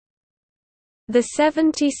The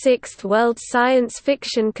 76th World Science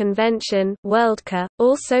Fiction Convention, Worldcon,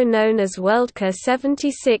 also known as Worldcon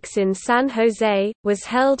 76 in San Jose, was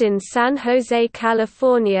held in San Jose,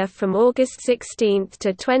 California from August 16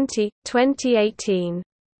 to 20, 2018.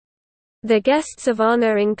 The guests of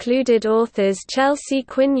honor included authors Chelsea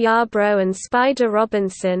Quinn Yarbrough and Spider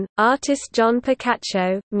Robinson, artist John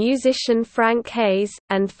Picacho, musician Frank Hayes,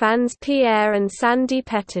 and fans Pierre and Sandy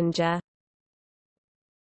Pettinger.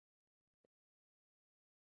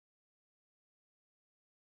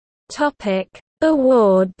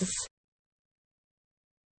 Awards.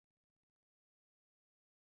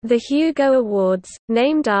 The Hugo Awards,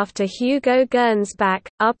 named after Hugo Gernsback,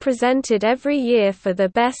 are presented every year for the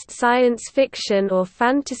best science fiction or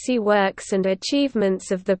fantasy works and achievements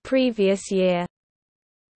of the previous year.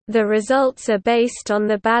 The results are based on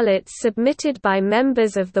the ballots submitted by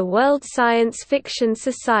members of the World Science Fiction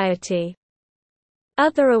Society.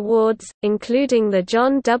 Other awards, including the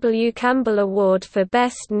John W. Campbell Award for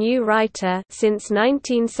Best New Writer since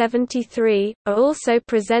 1973, are also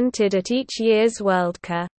presented at each year's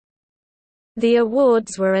Worldcon. The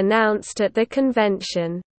awards were announced at the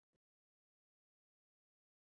convention.